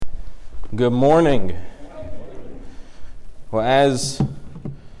Good morning. Well, as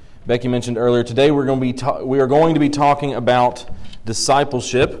Becky mentioned earlier, today we are going to be talking about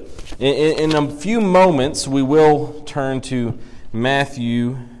discipleship. In a few moments, we will turn to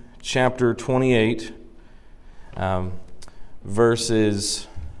Matthew chapter 28, verses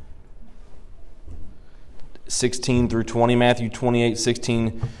 16 through 20. Matthew 28,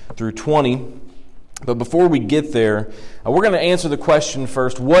 16 through 20. But before we get there, we're going to answer the question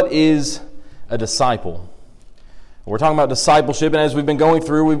first, what is a disciple? We're talking about discipleship, and as we've been going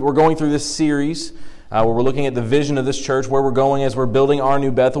through, we're going through this series where we're looking at the vision of this church, where we're going as we're building our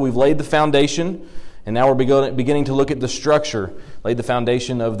new Bethel. We've laid the foundation, and now we're beginning to look at the structure, laid the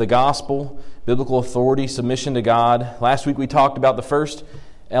foundation of the gospel, biblical authority, submission to God. Last week we talked about the first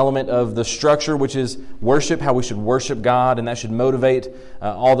element of the structure, which is worship, how we should worship God, and that should motivate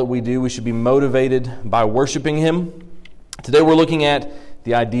all that we do. We should be motivated by worshiping Him. Today we're looking at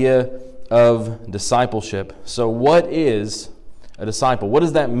the idea of discipleship. So what is a disciple? What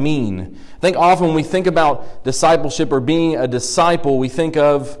does that mean? I think often when we think about discipleship or being a disciple, we think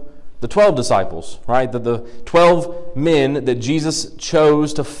of the 12 disciples, right? The 12 men that Jesus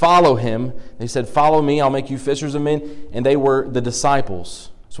chose to follow Him. They said, "Follow me, I'll make you fishers of men," and they were the disciples.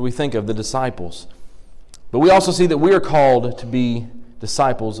 So we think of the disciples. But we also see that we are called to be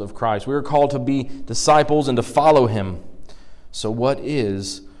disciples of Christ. We are called to be disciples and to follow Him. So what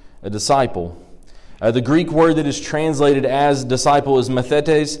is a disciple? The Greek word that is translated as disciple is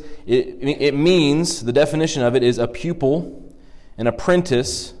mathetes. It means, the definition of it is a pupil, an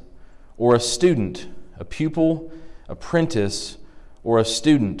apprentice, or a student. A pupil, apprentice, or a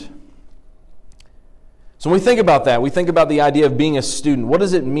student. So when we think about that, we think about the idea of being a student. What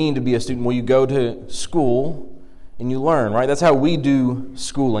does it mean to be a student? Well, you go to school and you learn, right? That's how we do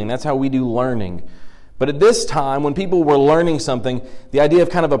schooling. That's how we do learning. But at this time, when people were learning something, the idea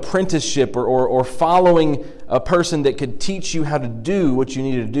of kind of apprenticeship or following a person that could teach you how to do what you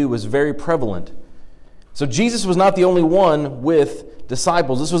needed to do was very prevalent. So Jesus was not the only one with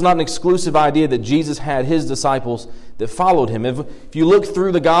disciples. This was not an exclusive idea that Jesus had His disciples that followed Him. If you look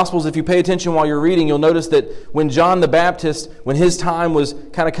through the Gospels, if you pay attention while you're reading, you'll notice that when John the Baptist, when his time was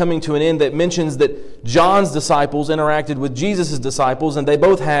kind of coming to an end, that mentions that John's disciples interacted with Jesus' disciples, and they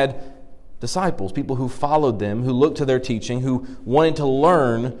both had disciples, people who followed them, who looked to their teaching, who wanted to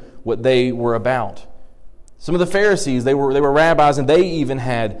learn what they were about. Some of the Pharisees, they were rabbis, and they even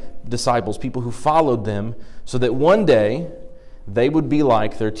had disciples, people who followed them, so that one day they would be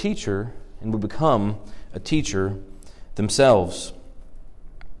like their teacher and would become a teacher themselves.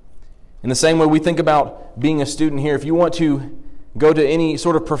 In the same way, we think about being a student here. If you want to go to any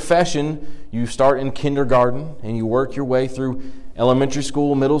sort of profession, you start in kindergarten and you work your way through elementary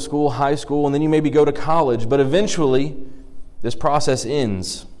school, middle school, high school, and then you maybe go to college. But eventually, this process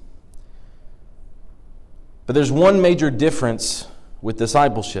ends. But there's one major difference with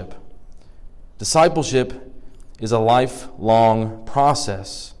discipleship. Discipleship is a lifelong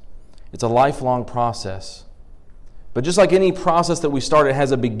process. It's a lifelong process. But just like any process that we start, it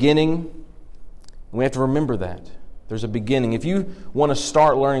has a beginning, and we have to remember that. There's a beginning. If you want to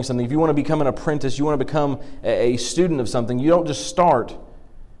start learning something, if you want to become an apprentice, you want to become a student of something, you don't just start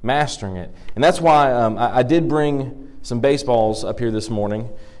mastering it. And that's why I did bring some baseballs up here this morning.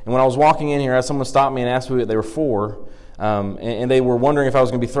 And when I was walking in here, I had someone stop me and ask me what they were for. And they were wondering if I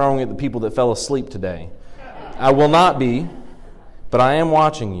was going to be throwing at the people that fell asleep today. I will not be, but I am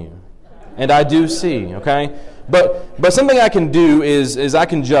watching you. And I do see, okay? But something I can do is I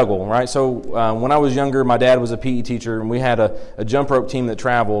can juggle, right? So when I was younger, my dad was a PE teacher, and we had a jump rope team that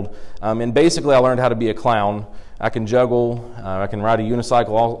traveled. And basically I learned how to be a clown. I can juggle, I can ride a unicycle,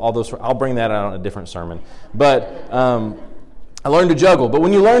 all those. I'll bring that out on a different sermon. But I learned to juggle. But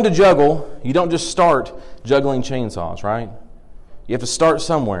when you learn to juggle, you don't just start juggling chainsaws, right? You have to start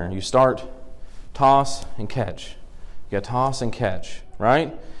somewhere. You start toss and catch. You got toss and catch,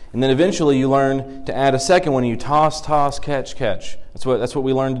 right? And then eventually you learn to add a second one. You toss, catch. That's what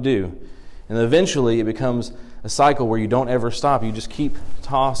we learn to do. And then eventually it becomes a cycle where you don't ever stop. You just keep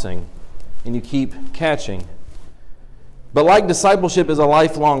tossing and you keep catching. But like discipleship is a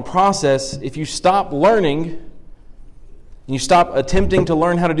lifelong process, if you stop learning and you stop attempting to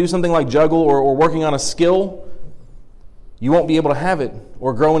learn how to do something like juggle or working on a skill, you won't be able to have it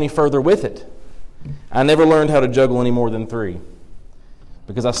or grow any further with it. I never learned how to juggle any more than 3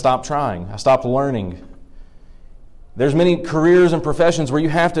 because I stopped trying. I stopped learning. There's many careers and professions where you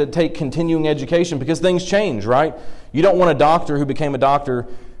have to take continuing education because things change, right? You don't want a doctor who became a doctor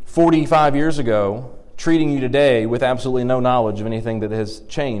 45 years ago treating you today with absolutely no knowledge of anything that has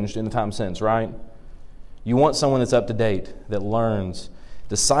changed in the time since, right? You want someone that's up to date, that learns,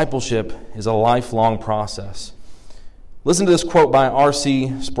 Discipleship is a lifelong process. Listen to this quote by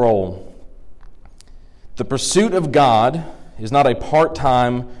R.C. Sproul. "The pursuit of God is not a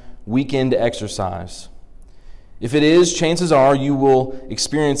part-time weekend exercise. If it is, chances are you will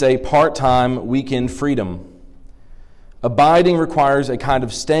experience a part-time weekend freedom. Abiding requires a kind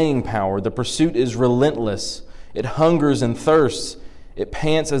of staying power. The pursuit is relentless. It hungers and thirsts. It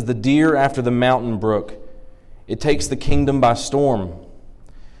pants as the deer after the mountain brook. It takes the kingdom by storm.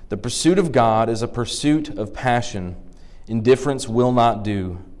 The pursuit of God is a pursuit of passion. Indifference will not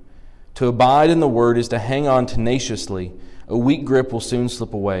do. To abide in the Word is to hang on tenaciously. A weak grip will soon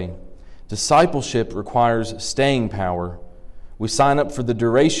slip away. Discipleship requires staying power. We sign up for the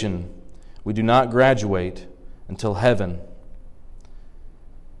duration. We do not graduate until heaven."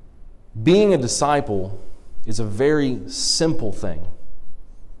 Being a disciple is a very simple thing,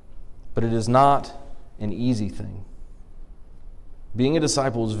 but it is not an easy thing. Being a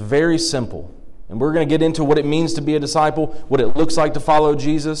disciple is very simple, and we're going to get into what it means to be a disciple, what it looks like to follow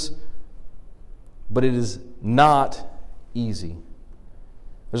Jesus, but it is not easy.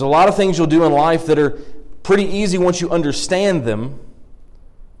 There's a lot of things you'll do in life that are pretty easy once you understand them,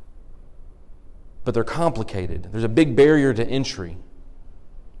 but they're complicated. There's a big barrier to entry.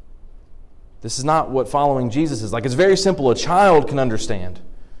 This is not what following Jesus is like. It's very simple. A child can understand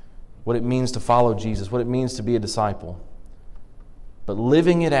what it means to follow Jesus, what it means to be a disciple. But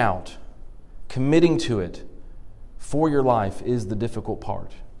living it out, committing to it for your life is the difficult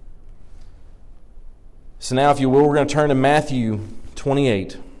part. So now, if you will, we're going to turn to Matthew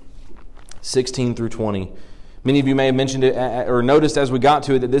 28, 16 through 20. Many of you may have mentioned it or noticed as we got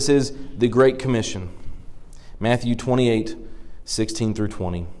to it that this is the Great Commission. Matthew 28, 16 through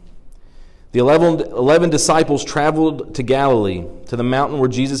 20. The 11 disciples traveled to Galilee, to the mountain where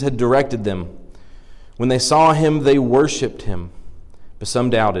Jesus had directed them. When they saw him, they worshipped him, but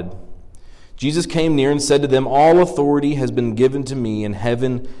some doubted. Jesus came near and said to them, "All authority has been given to me in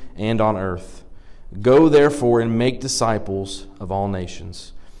heaven and on earth. Go therefore and make disciples of all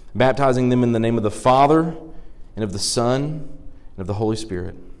nations, baptizing them in the name of the Father and of the Son and of the Holy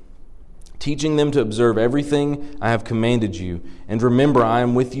Spirit, teaching them to observe everything I have commanded you. And remember, I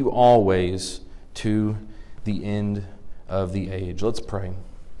am with you always to the end of the age." Let's pray.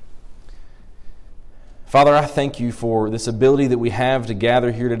 Father, I thank you for this ability that we have to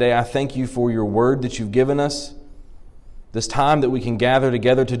gather here today. I thank you for your word that you've given us, this time that we can gather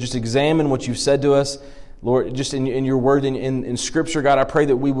together to just examine what you've said to us. Lord, just in your word, in Scripture, God, I pray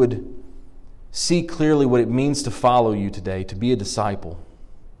that we would see clearly what it means to follow you today, to be a disciple.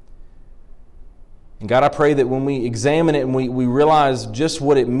 And God, I pray that when we examine it and we realize just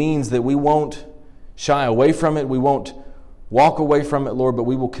what it means, that we won't shy away from it, we won't walk away from it, Lord, but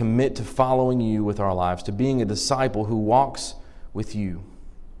we will commit to following you with our lives, to being a disciple who walks with you.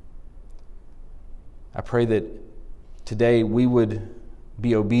 I pray that today we would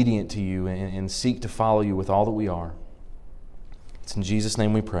be obedient to you and seek to follow you with all that we are. It's in Jesus'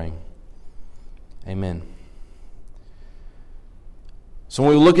 name we pray. Amen. So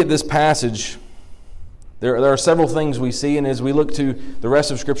when we look at this passage, there are several things we see, and as we look to the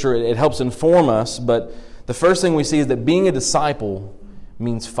rest of Scripture, it helps inform us, but the first thing we see is that being a disciple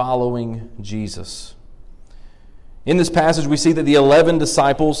means following Jesus. In this passage, we see that the 11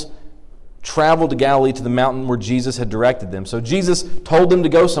 disciples traveled to Galilee, to the mountain where Jesus had directed them. So Jesus told them to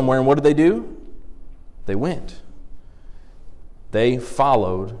go somewhere, and what did they do? They went. They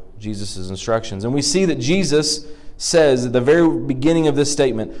followed Jesus' instructions. And we see that Jesus says at the very beginning of this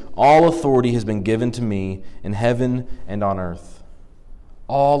statement, "All authority has been given to me in heaven and on earth."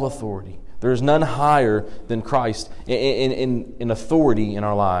 All authority. There is none higher than Christ in authority in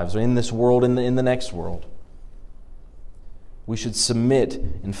our lives, or in this world, in the next world. We should submit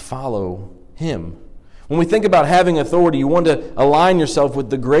and follow Him. When we think about having authority, you want to align yourself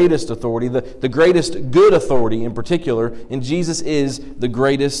with the greatest authority, the greatest good authority in particular, and Jesus is the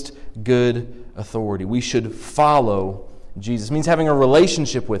greatest good authority. We should follow Jesus. It means having a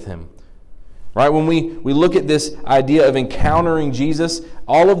relationship with Him. Right? When we look at this idea of encountering Jesus,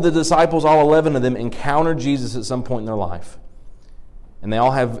 all of the disciples, all 11 of them, encountered Jesus at some point in their life. And they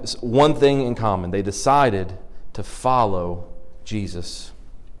all have one thing in common. They decided to follow Jesus.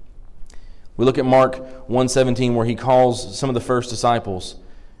 We look at Mark 1:17, where he calls some of the first disciples.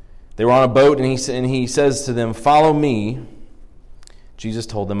 They were on a boat, and he says to them, "Follow me," Jesus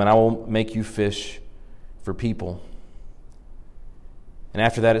told them, "and I will make you fish for people." And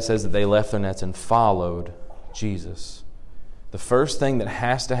after that, it says that they left their nets and followed Jesus. The first thing that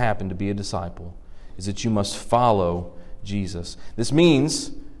has to happen to be a disciple is that you must follow Jesus. This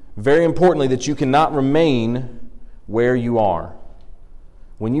means, very importantly, that you cannot remain where you are.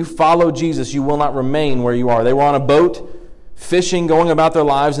 When you follow Jesus, you will not remain where you are. They were on a boat, fishing, going about their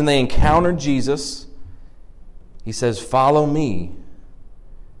lives, and they encountered Jesus. He says, follow me,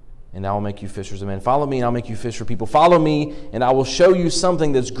 and I will make you fishers of men. Follow me, and I'll make you fish for people. Follow me, and I will show you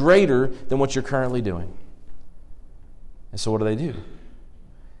something that's greater than what you're currently doing. And so what do?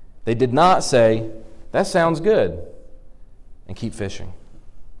 They did not say, that sounds good, and keep fishing.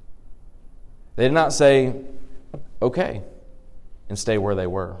 They did not say, okay, and stay where they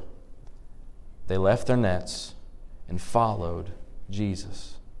were. They left their nets and followed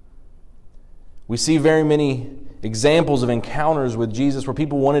Jesus. We see very many examples of encounters with Jesus where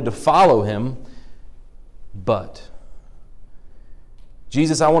people wanted to follow him, but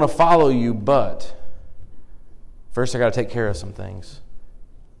Jesus, I want to follow you, but first I got to take care of some things.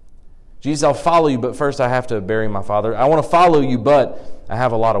 Jesus, I'll follow you, but first I have to bury my father. I want to follow you, but I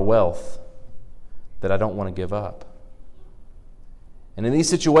have a lot of wealth that I don't want to give up. And in these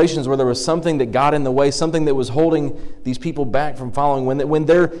situations where there was something that got in the way, something that was holding these people back from following, when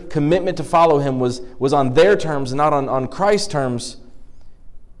their commitment to follow him was on their terms and not on Christ's terms,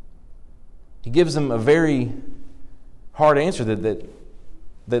 he gives them a very hard answer that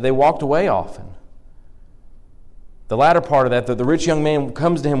they walked away often. The latter part of that the rich young man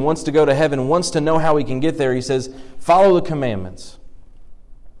comes to him, wants to go to heaven, wants to know how he can get there. He says, follow the commandments.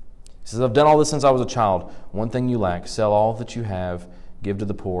 He says, I've done all this since I was a child. One thing you lack, sell all that you have, give to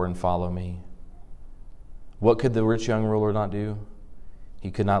the poor, and follow me. What could the rich young ruler not do? He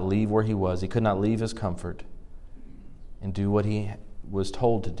could not leave where he was. He could not leave his comfort and do what he was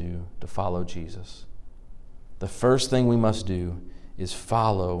told to do, to follow Jesus. The first thing we must do is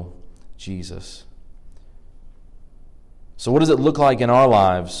follow Jesus. So what does it look like in our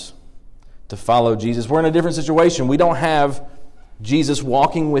lives to follow Jesus? We're in a different situation. We don't have Jesus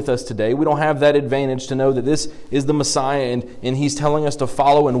walking with us today. We don't have that advantage to know that this is the Messiah and he's telling us to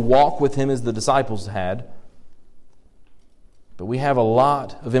follow and walk with him as the disciples had. But we have a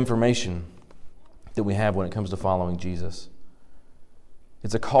lot of information that we have when it comes to following Jesus.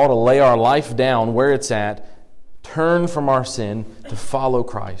 It's a call to lay our life down where it's at, turn from our sin to follow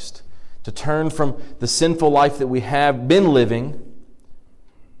Christ, to turn from the sinful life that we have been living,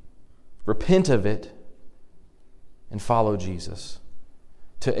 repent of it, and follow Jesus.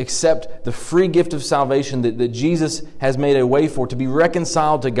 To accept the free gift of salvation that Jesus has made a way for, to be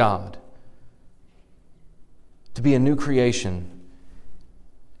reconciled to God, to be a new creation,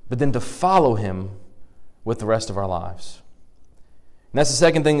 but then to follow him with the rest of our lives. And that's the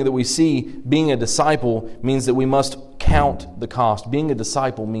second thing that we see. Being a disciple means that we must count the cost. Being a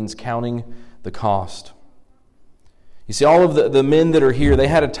disciple means counting the cost. You see, all of the men that are here, they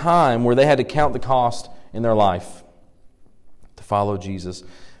had a time where they had to count the cost in their life to follow Jesus.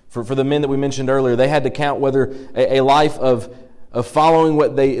 For the men that we mentioned earlier, they had to count whether a life of following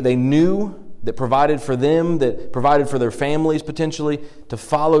what they knew that provided for them, that provided for their families potentially, to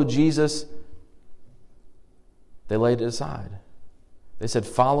follow Jesus, they laid it aside. They said,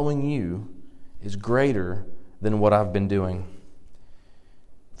 following you is greater than what I've been doing.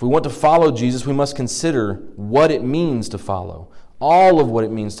 If we want to follow Jesus, we must consider what it means to follow. All of what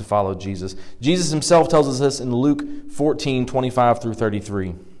it means to follow Jesus. Jesus himself tells us this in Luke 14:25 through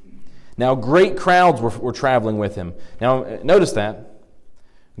 33. Now great crowds were traveling with him. Now notice that.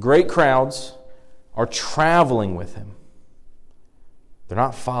 Great crowds are traveling with him. They're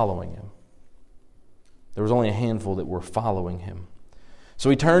not following him. There was only a handful that were following him.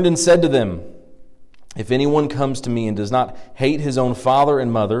 So he turned and said to them, if anyone comes to me and does not hate his own father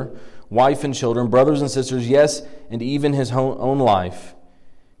and mother, wife and children, brothers and sisters, yes, and even his own life,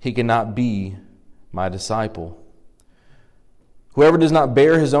 he cannot be my disciple. Whoever does not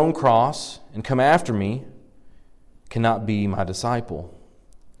bear his own cross and come after me cannot be my disciple.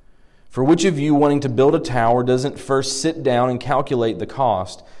 For which of you, wanting to build a tower, doesn't first sit down and calculate the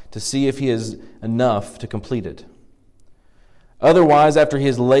cost to see if he has enough to complete it? Otherwise, after he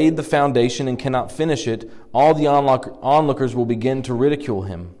has laid the foundation and cannot finish it, all the onlookers will begin to ridicule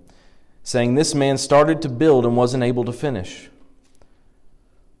him, saying, this man started to build and wasn't able to finish.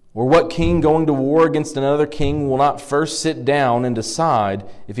 Or what king going to war against another king will not first sit down and decide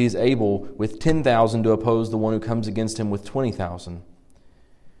if he is able with 10,000 to oppose the one who comes against him with 20,000?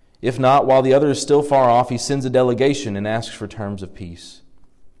 If not, while the other is still far off, he sends a delegation and asks for terms of peace.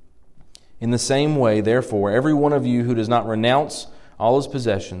 In the same way, therefore, every one of you who does not renounce all his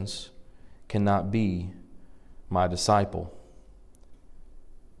possessions cannot be my disciple.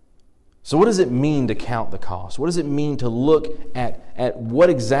 So what does it mean to count the cost? What does it mean to look at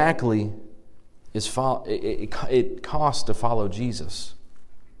what exactly it costs to follow Jesus?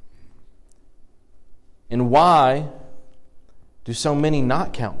 And why do so many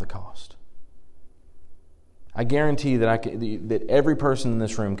not count the cost? I guarantee that every person in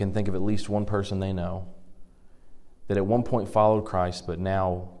this room can think of at least one person they know that at one point followed Christ but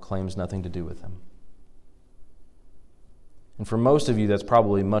now claims nothing to do with Him. And for most of you, that's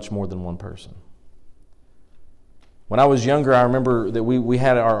probably much more than one person. When I was younger, I remember that we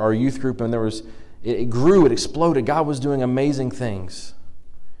had our youth group, and it grew, it exploded. God was doing amazing things.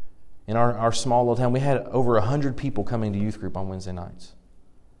 In our small little town, we had over 100 people coming to youth group on Wednesday nights.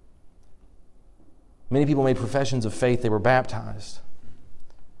 Many people made professions of faith. They were baptized.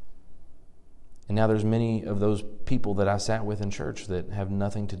 And now there's many of those people that I sat with in church that have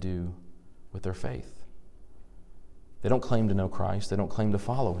nothing to do with their faith. They don't claim to know Christ. They don't claim to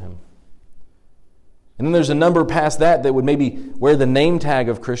follow Him. And then there's a number past that would maybe wear the name tag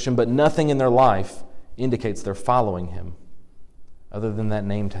of Christian, but nothing in their life indicates they're following Him other than that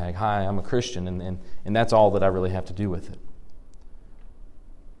name tag. Hi, I'm a Christian, and that's all that I really have to do with it.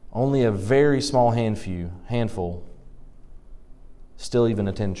 Only a very small handful still even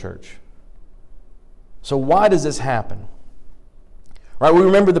attend church. So why does this happen? Right, we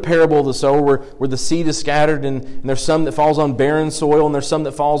remember the parable of the sower where the seed is scattered and there's some that falls on barren soil and there's some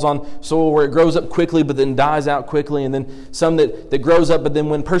that falls on soil where it grows up quickly but then dies out quickly, and then some that grows up but then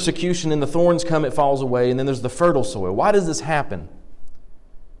when persecution and the thorns come it falls away, and then there's the fertile soil. Why does this happen?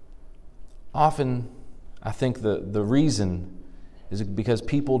 Often I think the reason is because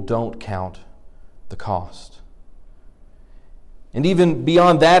people don't count the cost. And even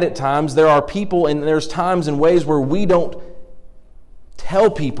beyond that at times, there are people and there's times and ways where we don't tell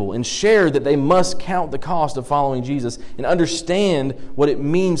people and share that they must count the cost of following Jesus and understand what it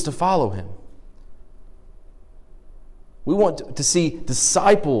means to follow Him. We want to see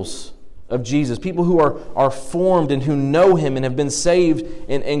disciples of Jesus, people who are formed and who know Him and have been saved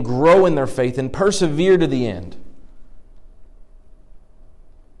and grow in their faith and persevere to the end.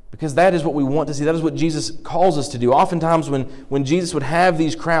 Because that is what we want to see. That is what Jesus calls us to do. Oftentimes when Jesus would have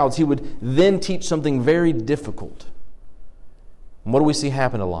these crowds, He would then teach something very difficult. And what do we see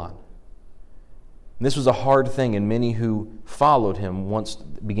happen a lot? And this was a hard thing, and many who followed Him once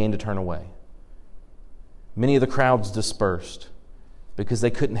began to turn away. Many of the crowds dispersed because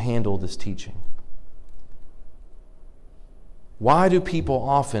they couldn't handle this teaching. Why do people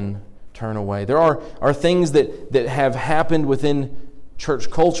often turn away? There are things that have happened within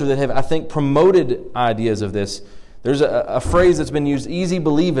church culture that have, I think, promoted ideas of this. There's a phrase that's been used, easy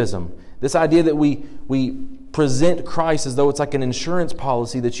believism. This idea that we present Christ as though it's like an insurance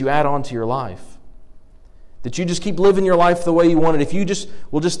policy that you add on to your life. That you just keep living your life the way you want it. If you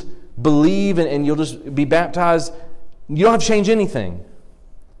will just believe and you'll just be baptized, you don't have to change anything.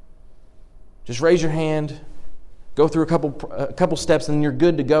 Just raise your hand, go through a couple steps, and you're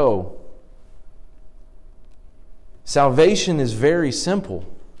good to go. Salvation is very simple.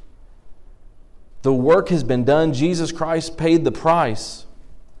 The work has been done. Jesus Christ paid the price.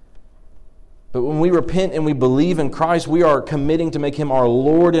 But when we repent and we believe in Christ, we are committing to make Him our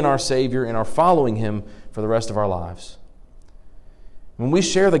Lord and our Savior and are following Him for the rest of our lives. When we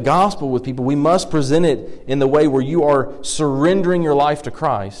share the gospel with people, we must present it in the way where you are surrendering your life to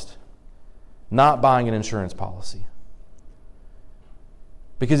Christ, not buying an insurance policy.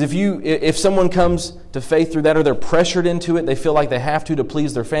 Because if someone comes to faith through that, or they're pressured into it, they feel like they have to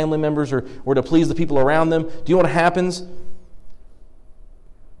please their family members or to please the people around them, do you know what happens?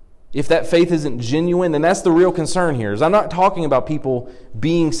 If that faith isn't genuine, then that's the real concern here. I'm not talking about people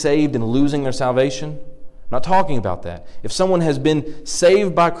being saved and losing their salvation. I'm not talking about that. If someone has been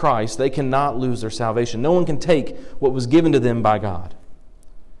saved by Christ, they cannot lose their salvation. No one can take what was given to them by God.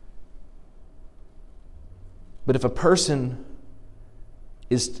 But if a person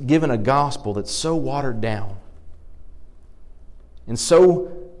is given a gospel that's so watered down and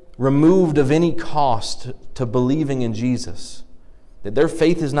so removed of any cost to believing in Jesus, that their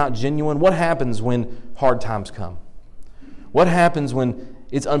faith is not genuine, what happens when hard times come? What happens when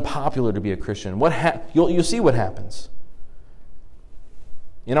it's unpopular to be a Christian? You'll see what happens.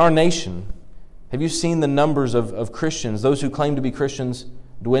 In our nation, have you seen the numbers of Christians, those who claim to be Christians,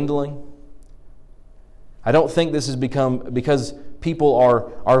 dwindling? I don't think this has become because people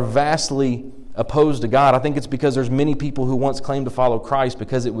are vastly opposed to God. I think it's because there's many people who once claimed to follow Christ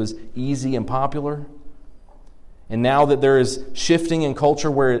because it was easy and popular. And now that there is shifting in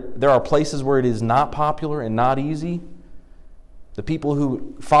culture where there are places where it is not popular and not easy, the people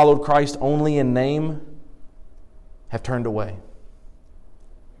who followed Christ only in name have turned away.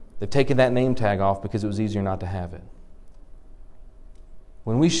 They've taken that name tag off because it was easier not to have it.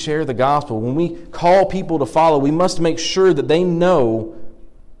 When we share the gospel, when we call people to follow, we must make sure that they know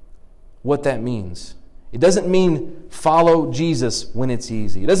what that means. It doesn't mean follow Jesus when it's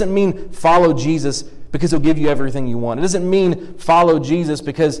easy. It doesn't mean follow Jesus because He'll give you everything you want. It doesn't mean follow Jesus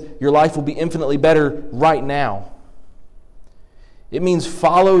because your life will be infinitely better right now. It means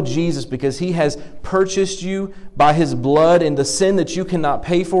follow Jesus because He has purchased you by His blood, and the sin that you cannot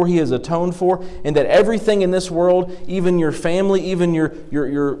pay for, He has atoned for, and that everything in this world, even your family, even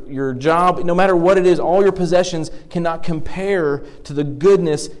your job, no matter what it is, all your possessions cannot compare to the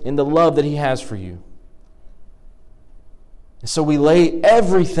goodness and the love that He has for you. And so we lay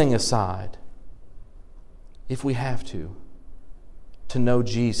everything aside, if we have to know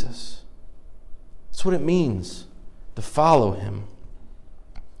Jesus. That's what it means to follow Him.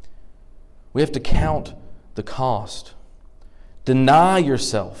 We have to count the cost. Deny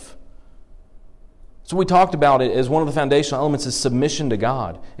yourself. So we talked about it as one of the foundational elements is submission to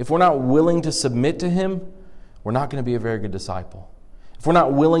God. If we're not willing to submit to Him, we're not going to be a very good disciple. If we're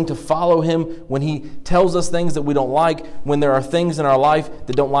not willing to follow Him when He tells us things that we don't like, when there are things in our life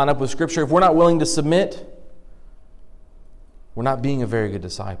that don't line up with Scripture, if we're not willing to submit, we're not being a very good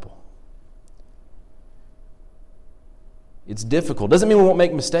disciple. It's difficult. Doesn't mean we won't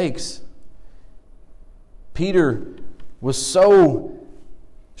make mistakes. Peter was so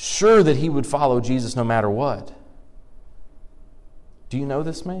sure that he would follow Jesus no matter what. Do you know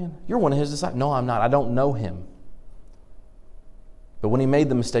this man? You're one of His disciples. No, I'm not. I don't know him. But when he made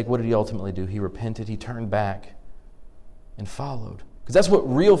the mistake, what did he ultimately do? He repented, he turned back, and followed. Because that's what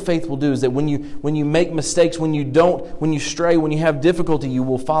real faith will do, is that when you make mistakes, when you stray, when you have difficulty, you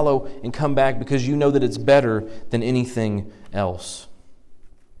will follow and come back because you know that it's better than anything else.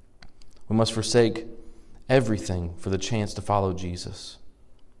 We must forsake everything for the chance to follow Jesus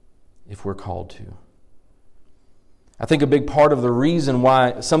if we're called to. I think a big part of the reason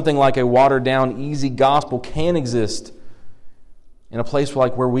why something like a watered-down, easy gospel can exist in a place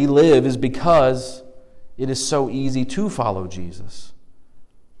like where we live is because it is so easy to follow Jesus.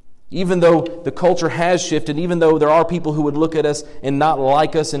 Even though the culture has shifted, even though there are people who would look at us and not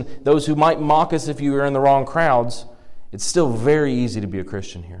like us, and those who might mock us if you were in the wrong crowds, it's still very easy to be a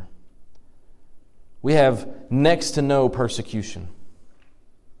Christian here. We have next to no persecution.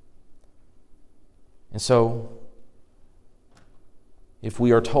 And so, if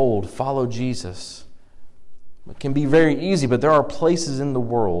we are told, follow Jesus, it can be very easy, but there are places in the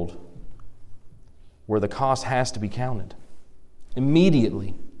world where the cost has to be counted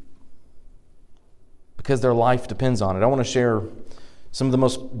immediately because their life depends on it. I want to share some of the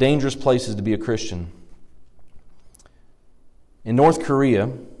most dangerous places to be a Christian. In North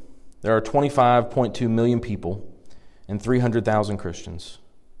Korea, there are 25.2 million people and 300,000 Christians.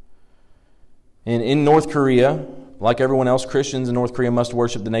 And in North Korea, like everyone else, Christians in North Korea must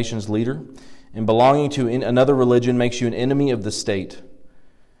worship the nation's leader, and belonging to another religion makes you an enemy of the state.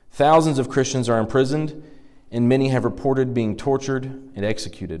 Thousands of Christians are imprisoned, and many have reported being tortured and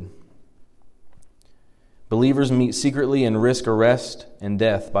executed. Believers meet secretly and risk arrest and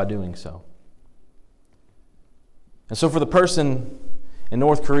death by doing so. And so for the person in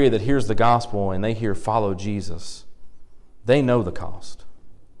North Korea that hears the gospel and they hear follow Jesus, they know the cost.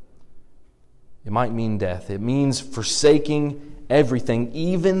 It might mean death. It means forsaking everything,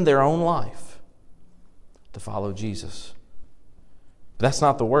 even their own life, to follow Jesus. But that's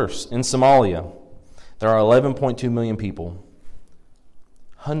not the worst. In Somalia, there are 11.2 million people,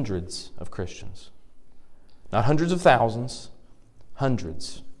 hundreds of Christians. Not hundreds of thousands,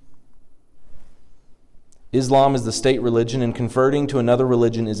 hundreds. Islam is the state religion, and converting to another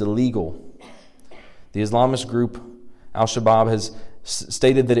religion is illegal. The Islamist group Al-Shabaab has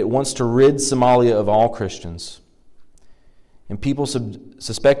stated that it wants to rid Somalia of all Christians. And people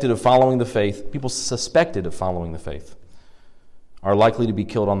suspected of following the faith are likely to be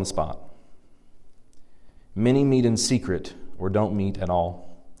killed on the spot. Many meet in secret or don't meet at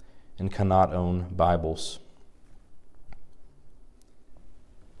all and cannot own Bibles.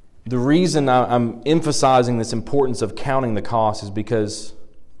 The reason I'm emphasizing this importance of counting the cost is because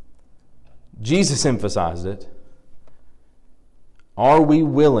Jesus emphasized it. Are we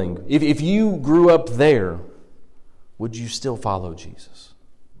willing? If you grew up there, would you still follow Jesus?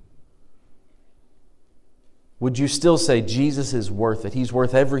 Would you still say, Jesus is worth it? He's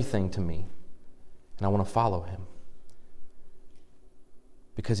worth everything to me, and I want to follow Him.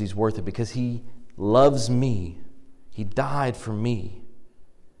 Because He's worth it. Because He loves me. He died for me.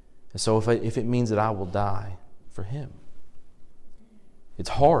 And so if it means that I will die for Him. It's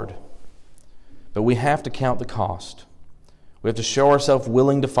hard. But we have to count the cost. We have to show ourselves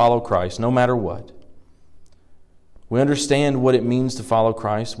willing to follow Christ no matter what. We understand what it means to follow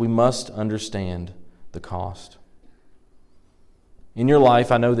Christ. We must understand the cost. In your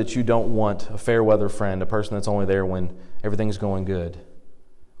life, I know that you don't want a fair weather friend, a person that's only there when everything's going good.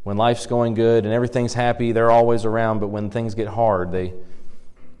 When life's going good and everything's happy, they're always around, but when things get hard, they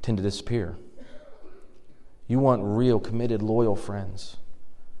tend to disappear. You want real, committed, loyal friends.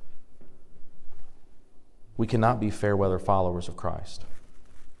 We cannot be fair weather followers of Christ.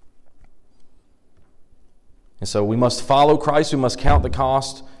 And so we must follow Christ, we must count the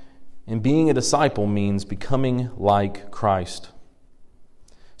cost, and being a disciple means becoming like Christ.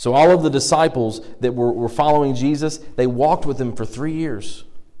 So all of the disciples that were following Jesus, they walked with Him for 3 years.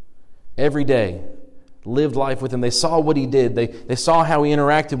 Every day, lived life with Him. They saw what He did. They saw how He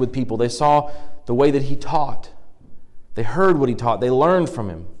interacted with people. They saw the way that He taught. They heard what He taught. They learned from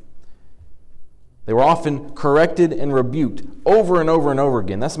Him. They were often corrected and rebuked over and over and over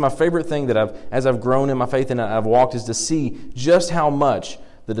again. That's my favorite thing that as I've grown in my faith and I've walked, is to see just how much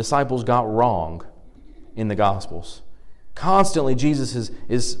the disciples got wrong in the Gospels. Constantly, Jesus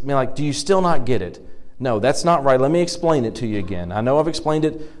is like, do you still not get it? No, that's not right. Let me explain it to you again. I know I've explained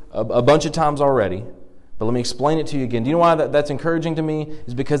it a bunch of times already, but let me explain it to you again. Do you know why that's encouraging to me?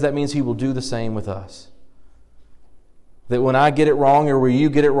 Is because that means He will do the same with us. That when I get it wrong or where you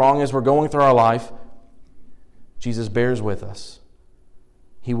get it wrong as we're going through our life, Jesus bears with us.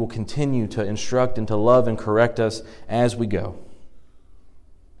 He will continue to instruct and to love and correct us as we go.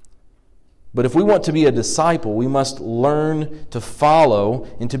 But if we want to be a disciple, we must learn to follow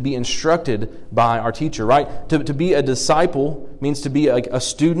and to be instructed by our teacher, right? To be a disciple means to be a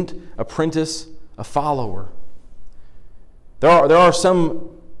student, apprentice, a follower. There are some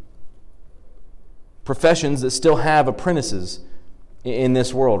professions that still have apprentices in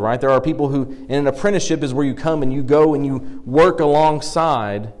this world, right? There are people who, in an apprenticeship is where you come and you go and you work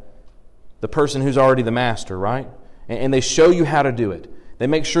alongside the person who's already the master, right? And they show you how to do it. They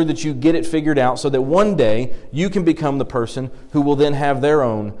make sure that you get it figured out so that one day you can become the person who will then have their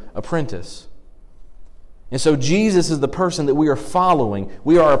own apprentice. And so Jesus is the person that we are following.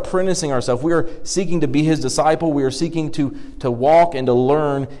 We are apprenticing ourselves. We are seeking to be His disciple. We are seeking to walk and to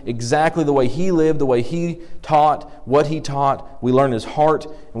learn exactly the way He lived, the way He taught, what He taught. We learn His heart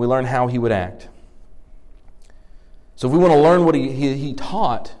and we learn how He would act. So if we want to learn what He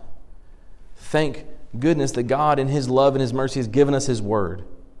taught, thank goodness that God in His love and His mercy has given us His Word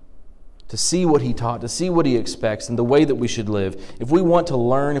to see what He taught, to see what He expects and the way that we should live. If we want to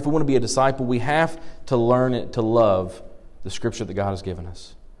learn, if we want to be a disciple, we have to learn it to love the Scripture that God has given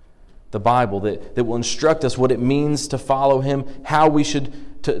us. The Bible that will instruct us what it means to follow Him, how we should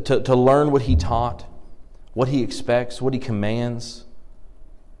to learn what He taught, what He expects, what He commands,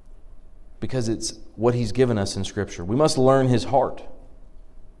 because it's what He's given us in Scripture. We must learn His heart.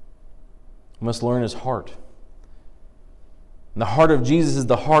 We must learn His heart. And the heart of Jesus is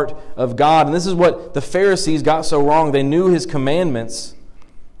the heart of God. And this is what the Pharisees got so wrong. They knew His commandments,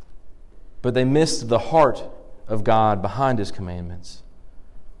 but they missed the heart of God behind His commandments.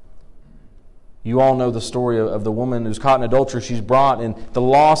 You all know the story of the woman who's caught in adultery. She's brought, and the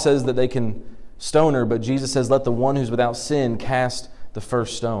law says that they can stone her, but Jesus says, let the one who's without sin cast the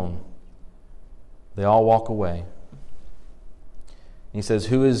first stone. They all walk away. He says,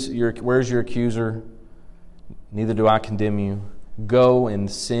 where's your accuser? Neither do I condemn you. Go and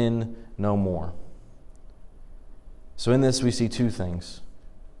sin no more. So in this we see two things.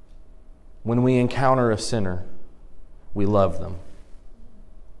 When we encounter a sinner, we love them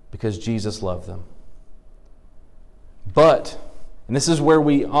because Jesus loved them. But, and this is where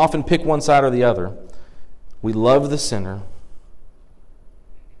we often pick one side or the other, we love the sinner,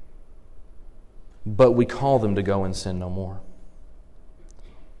 but we call them to go and sin no more.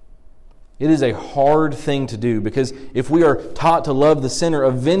 It is a hard thing to do because if we are taught to love the sinner,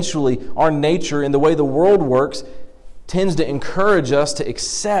 eventually our nature and the way the world works tends to encourage us to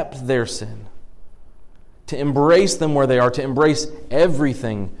accept their sin, to embrace them where they are, to embrace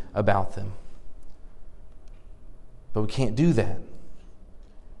everything about them. But we can't do that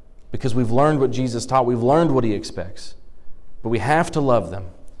because we've learned what Jesus taught. We've learned what He expects. But we have to love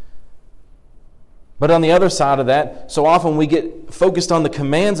them. But on the other side of that, so often we get focused on the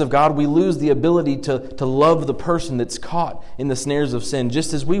commands of God, we lose the ability to love the person that's caught in the snares of sin,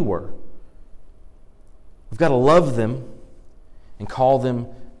 just as we were. We've got to love them and call them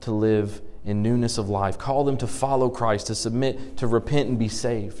to live in newness of life. Call them to follow Christ, to submit, to repent and be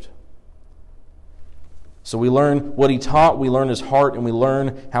saved. So we learn what He taught, we learn His heart, and we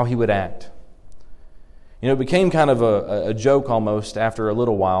learn how He would act. You know, it became kind of a joke almost after a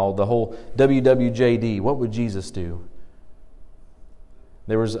little while, the whole WWJD. What would Jesus do?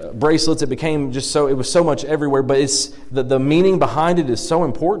 There was bracelets. It became just so, it was so much everywhere, but it's the meaning behind it is so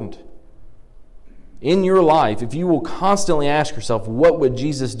important. in your life, if you will constantly ask yourself, what would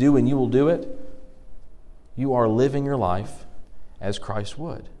Jesus do, and you will do it, you are living your life as Christ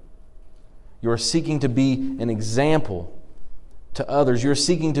would. You are seeking to be an example to others. You're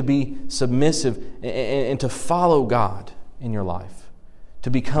seeking to be submissive and to follow God in your life, to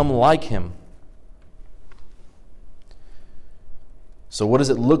become like Him. So what does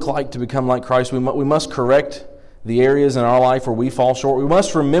it look like to become like Christ? We must correct the areas in our life where we fall short. We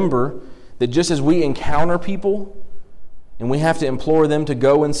must remember that just as we encounter people and we have to implore them to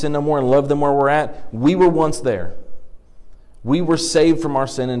go and sin no more and love them where we're at, we were once there. We were saved from our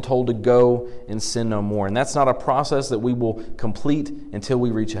sin and told to go and sin no more. And that's not a process that we will complete until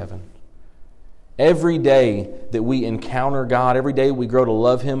we reach heaven. Every day that we encounter God, every day we grow to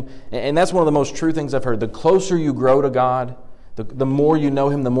love Him, and that's one of the most true things I've heard. The closer you grow to God, the more you know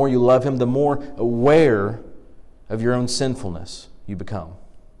Him, the more you love Him, the more aware of your own sinfulness you become.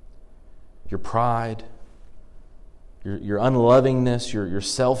 Your pride, your unlovingness, your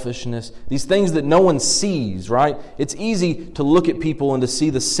selfishness, these things that no one sees, right? It's easy to look at people and to see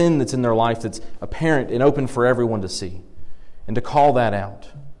the sin that's in their life that's apparent and open for everyone to see, and to call that out.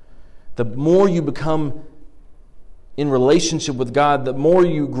 The more you become in relationship with God, the more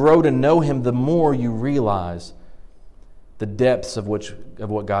you grow to know Him, the more you realize the depths of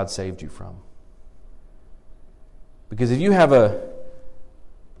what God saved you from. Because if you have a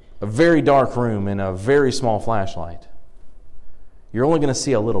very dark room and a very small flashlight, you're only going to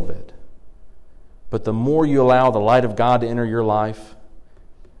see a little bit. But the more you allow the light of God to enter your life,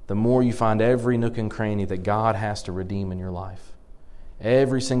 the more you find every nook and cranny that God has to redeem in your life.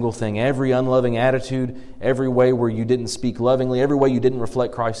 Every single thing, every unloving attitude, every way where you didn't speak lovingly, every way you didn't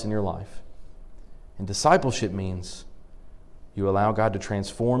reflect Christ in your life. And discipleship means you allow God to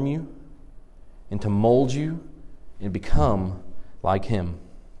transform you and to mold you and become like Him.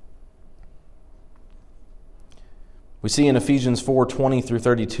 We see in Ephesians 4:20 through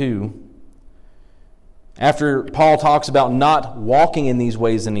 32, after Paul talks about not walking in these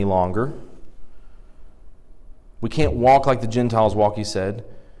ways any longer, we can't walk like the Gentiles walk, he said.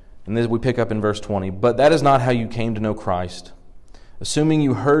 And then we pick up in verse 20. But that is not how you came to know Christ, assuming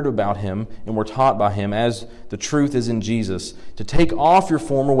you heard about Him and were taught by Him, as the truth is in Jesus, to take off your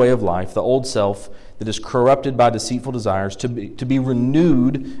former way of life, the old self that is corrupted by deceitful desires, to be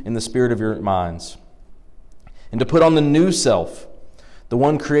renewed in the spirit of your minds, and to put on the new self, the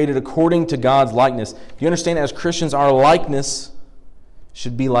one created according to God's likeness. Do you understand, as Christians, our likeness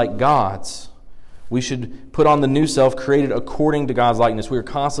should be like God's. We should put on the new self created according to God's likeness. We are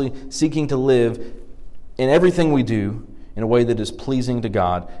constantly seeking to live in everything we do in a way that is pleasing to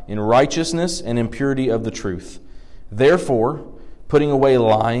God, in righteousness and in purity of the truth. Therefore, putting away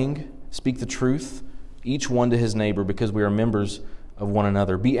lying, speak the truth, each one to his neighbor, because we are members of one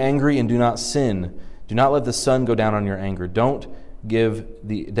another. Be angry and do not sin. Do not let the sun go down on your anger. Don't give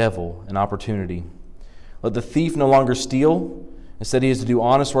the devil an opportunity. Let the thief no longer steal. Instead, he is to do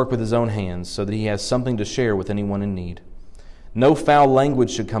honest work with his own hands, so that he has something to share with anyone in need. No foul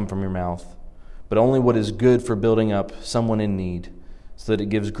language should come from your mouth, but only what is good for building up someone in need, so that it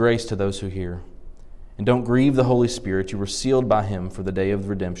gives grace to those who hear. And don't grieve the Holy Spirit. You were sealed by Him for the day of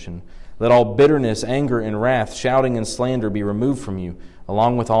redemption. Let all bitterness, anger, and wrath, shouting and slander be removed from you,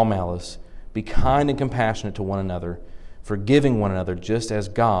 along with all malice. Be kind and compassionate to one another, forgiving one another, just as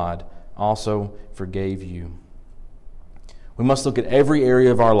God also forgave you. We must look at every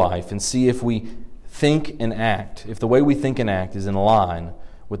area of our life and see if we think and act, if the way we think and act is in line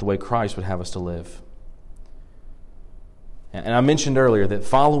with the way Christ would have us to live. And I mentioned earlier that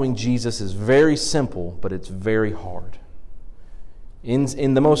following Jesus is very simple, but it's very hard.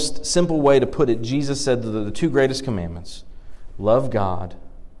 In the most simple way to put it, Jesus said the two greatest commandments: love God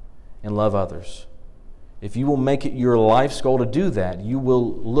and love others. If you will make it your life's goal to do that, you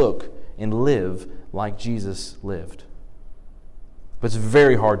will look and live like Jesus lived. But it's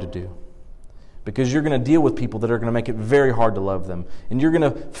very hard to do, because you're going to deal with people that are going to make it very hard to love them. And you're going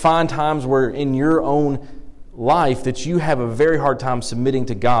to find times where in your own life that you have a very hard time submitting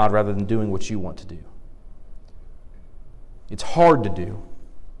to God rather than doing what you want to do. It's hard to do,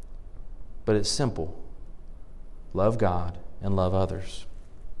 but it's simple. Love God and love others.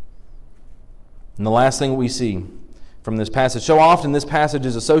 And the last thing we see from this passage, so often this passage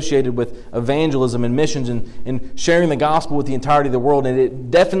is associated with evangelism and missions and sharing the gospel with the entirety of the world, and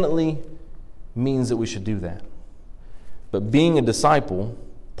it definitely means that we should do that. But being a disciple,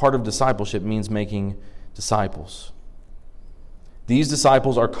 part of discipleship means making disciples. These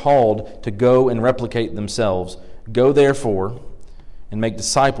disciples are called to go and replicate themselves. Go therefore and make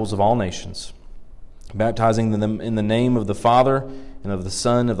disciples of all nations, baptizing them in the name of the Father and of the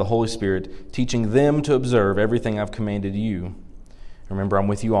Son, and of the Holy Spirit, teaching them to observe everything I've commanded you. Remember, I'm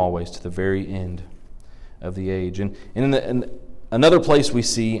with you always to the very end of the age. And in another place we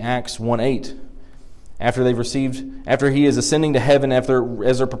see Acts 1:8. After he is ascending to heaven, as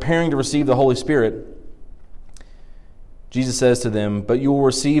they're preparing to receive the Holy Spirit, Jesus says to them, "But you will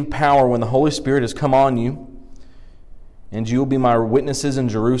receive power when the Holy Spirit has come on you, and you will be my witnesses in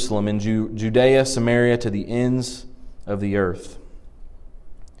Jerusalem, in Judea, Samaria, to the ends of the earth."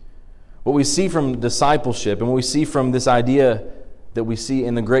 What we see from discipleship, and what we see from this idea that we see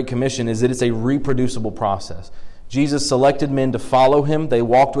in the Great Commission, is that it's a reproducible process. Jesus selected men to follow him. They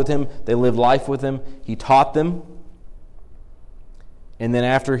walked with him. They lived life with him. He taught them. And then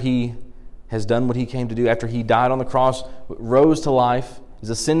after he has done what he came to do, after he died on the cross, rose to life, is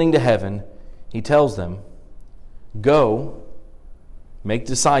ascending to heaven, he tells them, "Go, make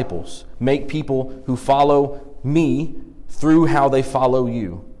disciples, make people who follow me through how they follow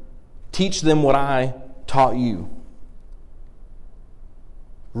you. Teach them what I taught you.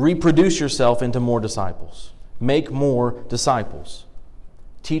 Reproduce yourself into more disciples. Make more disciples.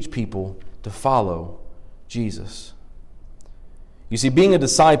 Teach people to follow Jesus." You see, being a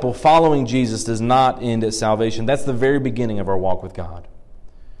disciple, following Jesus, does not end at salvation. That's the very beginning of our walk with God.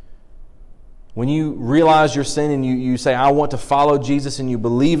 When you realize your sin and you say, "I want to follow Jesus," and you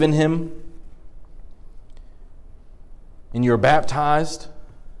believe in him, and you're baptized,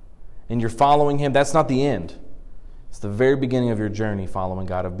 and you're following him, that's not the end. It's the very beginning of your journey following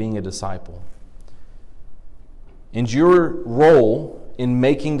God, of being a disciple. And your role in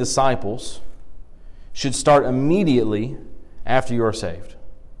making disciples should start immediately after you are saved.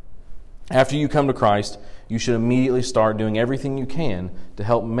 After you come to Christ, you should immediately start doing everything you can to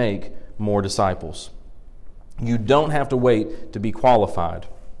help make more disciples. You don't have to wait to be qualified.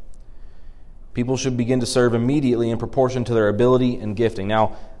 People should begin to serve immediately in proportion to their ability and gifting.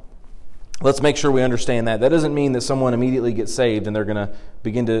 Now, let's make sure we understand that. That doesn't mean that someone immediately gets saved and they're going to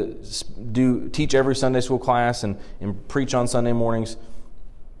begin to teach every Sunday school class and preach on Sunday mornings.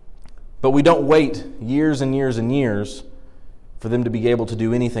 But we don't wait years and years and years for them to be able to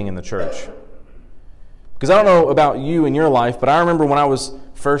do anything in the church. Because I don't know about you in your life, but I remember when I was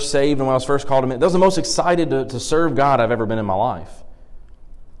first saved and when I was first called to ministry, that was the most excited to serve God I've ever been in my life.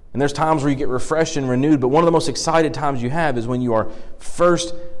 And there's times where you get refreshed and renewed, but one of the most excited times you have is when you are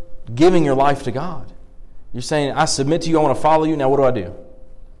first giving your life to God. You're saying, "I submit to you, I want to follow you, now what do I do?"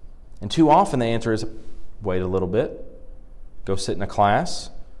 And too often the answer is, wait a little bit, go sit in a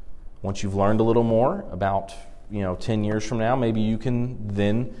class. Once you've learned a little more, about 10 years from now, maybe you can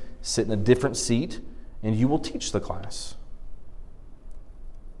then sit in a different seat and you will teach the class.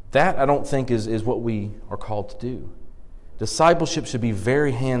 That, I don't think, is what we are called to do. Discipleship should be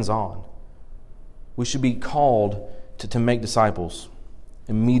very hands-on. We should be called to make disciples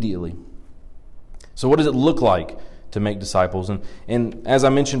immediately. So what does it look like to make disciples? And as I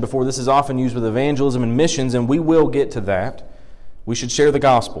mentioned before, this is often used with evangelism and missions, and we will get to that. We should share the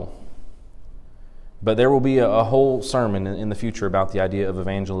gospel. But there will be a whole sermon in the future about the idea of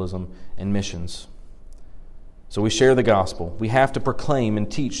evangelism and missions. So we share the gospel. We have to proclaim and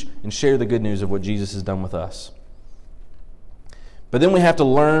teach and share the good news of what Jesus has done with us. But then we have to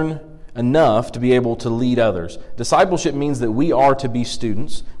learn enough to be able to lead others. Discipleship means that we are to be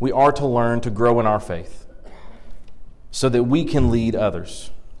students. We are to learn to grow in our faith so that we can lead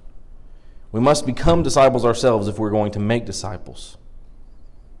others. We must become disciples ourselves if we're going to make disciples.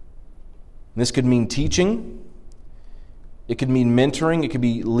 This could mean teaching. It could mean mentoring. It could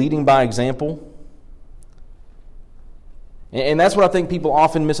be leading by example. And that's what I think people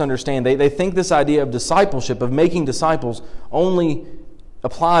often misunderstand. They think this idea of discipleship, of making disciples, only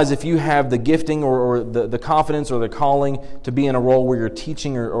applies if you have the gifting or the confidence or the calling to be in a role where you're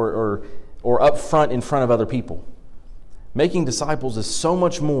teaching or up front in front of other people. Making disciples is so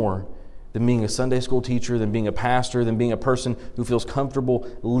much more than being a Sunday school teacher, than being a pastor, than being a person who feels comfortable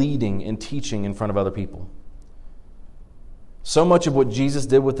leading and teaching in front of other people. So much of what Jesus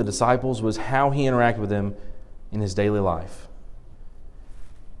did with the disciples was how he interacted with them in his daily life.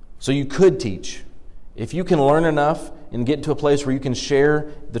 So you could teach. If you can learn enough and get to a place where you can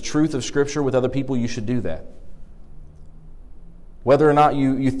share the truth of Scripture with other people, you should do that. Whether or not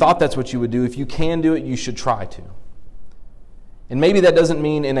you thought that's what you would do, if you can do it, you should try to. And maybe that doesn't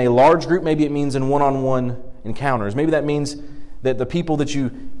mean in a large group, maybe it means in one-on-one encounters. Maybe that means that the people that you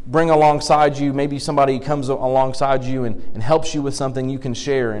bring alongside you, maybe somebody comes alongside you and helps you with something, you can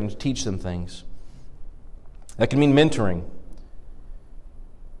share and teach them things. That can mean mentoring.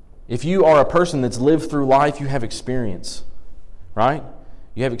 If you are a person that's lived through life, you have experience, right?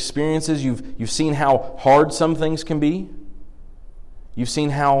 You have experiences, you've seen how hard some things can be. You've seen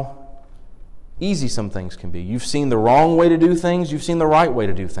how easy some things can be. You've seen the wrong way to do things. You've seen the right way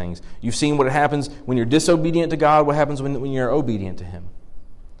to do things. You've seen what happens when you're disobedient to God, what happens when you're obedient to Him.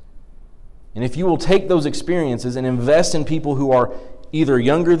 And if you will take those experiences and invest in people who are either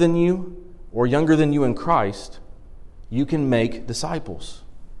younger than you or younger than you in Christ, you can make disciples.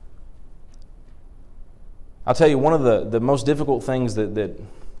 I'll tell you, one of the most difficult things that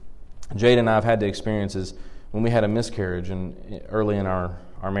Jade and I have had to experience is when we had a miscarriage early in our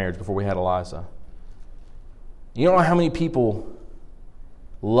marriage, before we had Eliza. You don't know how many people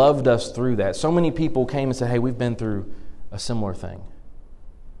loved us through that. So many people came and said, hey, we've been through a similar thing.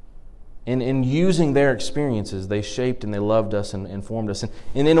 And in using their experiences, they shaped and they loved us and formed us. And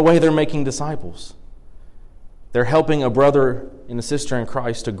in a way, they're making disciples. They're helping a brother and a sister in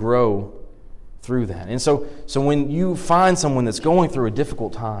Christ to grow through that. And so when you find someone that's going through a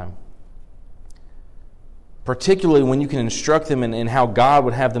difficult time, particularly when you can instruct them in how God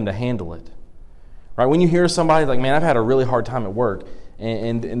would have them to handle it. Right? When you hear somebody like, man, I've had a really hard time at work,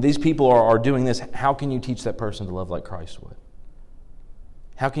 and these people are doing this, how can you teach that person to love like Christ would?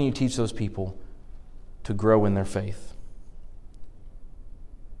 How can you teach those people to grow in their faith?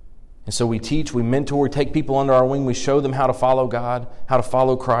 And so we teach, we mentor, we take people under our wing, we show them how to follow God, how to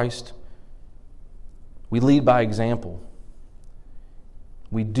follow Christ. We lead by example.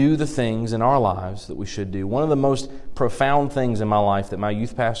 We do the things in our lives that we should do. One of the most profound things in my life that my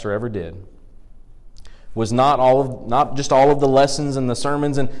youth pastor ever did was not just all of the lessons and the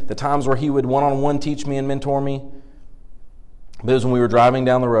sermons and the times where he would one-on-one teach me and mentor me, but it was when we were driving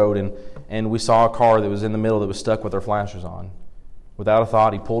down the road and we saw a car that was in the middle that was stuck with their flashers on. Without a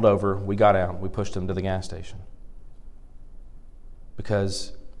thought, he pulled over, we got out, we pushed him to the gas station.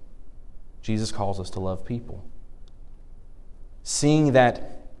 Because Jesus calls us to love people. Seeing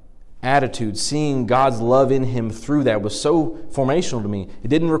that attitude, seeing God's love in him through that was so formational to me. It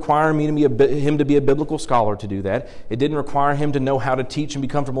didn't require me him to be a biblical scholar to do that. It didn't require him to know how to teach and be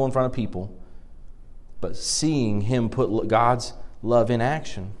comfortable in front of people. But seeing him put God's love in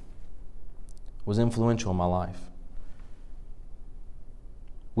action was influential in my life.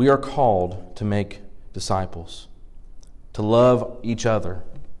 We are called to make disciples, to love each other,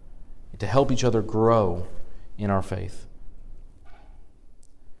 to help each other grow in our faith.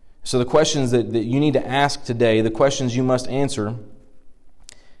 So the questions that you need to ask today, the questions you must answer,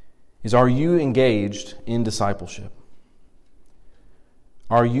 is, are you engaged in discipleship?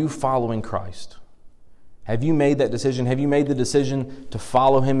 Are you following Christ? Have you made that decision? Have you made the decision to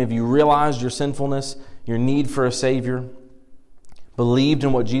follow Him? Have you realized your sinfulness, your need for a Savior, believed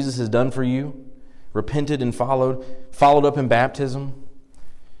in what Jesus has done for you, repented and followed up in baptism,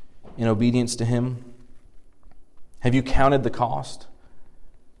 in obedience to Him? Have you counted the cost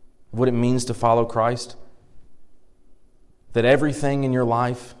of what it means to follow Christ? That everything in your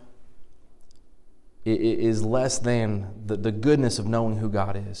life is less than the goodness of knowing who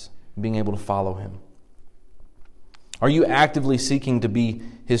God is, being able to follow Him. Are you actively seeking to be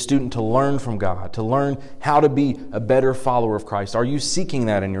His student, to learn from God, to learn how to be a better follower of Christ? Are you seeking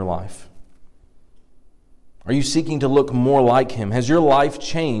that in your life? Are you seeking to look more like Him? Has your life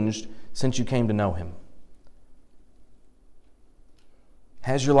changed since you came to know Him?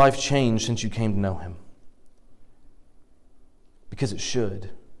 Has your life changed since you came to know Him? Because it should.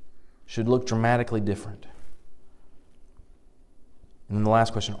 It should look dramatically different. And then the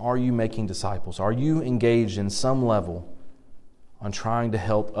last question, are you making disciples? Are you engaged in some level on trying to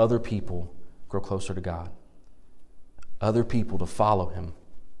help other people grow closer to God? Other people to follow Him,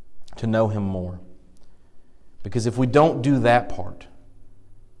 to know Him more. Because if we don't do that part,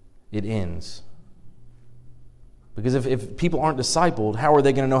 it ends. Because if people aren't discipled, how are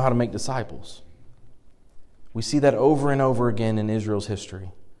they going to know how to make disciples? We see that over and over again in Israel's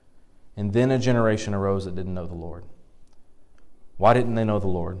history. And then a generation arose that didn't know the Lord. Why didn't they know the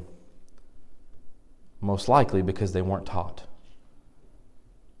Lord? Most likely because they weren't taught.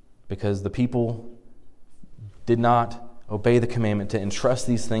 Because the people did not obey the commandment to entrust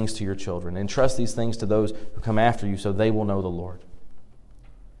these things to your children. Entrust these things to those who come after you so they will know the Lord.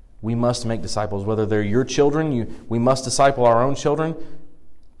 We must make disciples, whether they're your children, we must disciple our own children,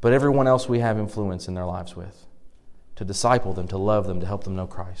 but everyone else we have influence in their lives with, to disciple them, to love them, to help them know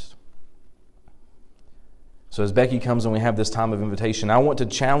Christ. So as Becky comes and we have this time of invitation, I want to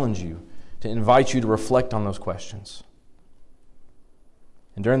challenge you, to invite you to reflect on those questions.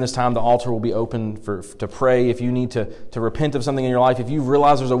 And during this time, the altar will be open to pray. If you need to repent of something in your life, if you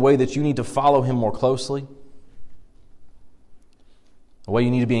realize there's a way that you need to follow Him more closely, a way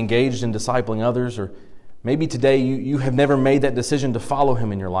you need to be engaged in discipling others, or Maybe today you have never made that decision to follow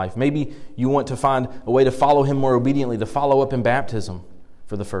Him in your life. Maybe you want to find a way to follow Him more obediently, to follow up in baptism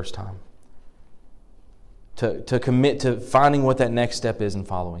for the first time. To commit to finding what that next step is in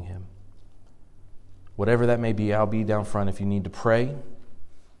following Him. Whatever that may be, I'll be down front if you need to pray,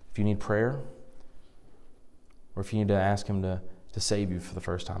 if you need prayer, or if you need to ask Him to save you for the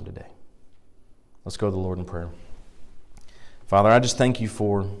first time today. Let's go to the Lord in prayer. Father, I just thank You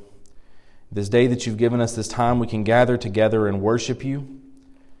for this day that You've given us, this time we can gather together and worship You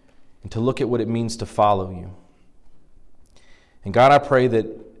and to look at what it means to follow You. And God, I pray that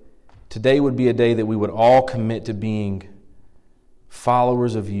today would be a day that we would all commit to being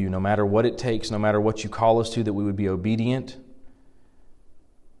followers of You, no matter what it takes, no matter what You call us to, that we would be obedient.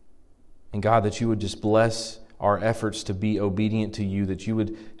 And God, that You would just bless our efforts to be obedient to You, that You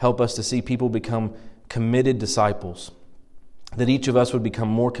would help us to see people become committed disciples, that each of us would become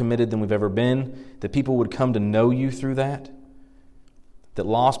more committed than we've ever been, that people would come to know You through that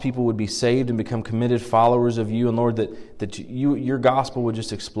lost people would be saved and become committed followers of You, and Lord, that Your gospel would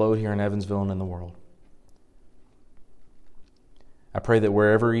just explode here in Evansville and in the world. I pray that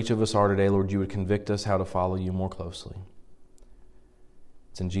wherever each of us are today, Lord, You would convict us how to follow You more closely.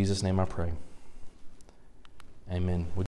 It's in Jesus' name I pray. Amen.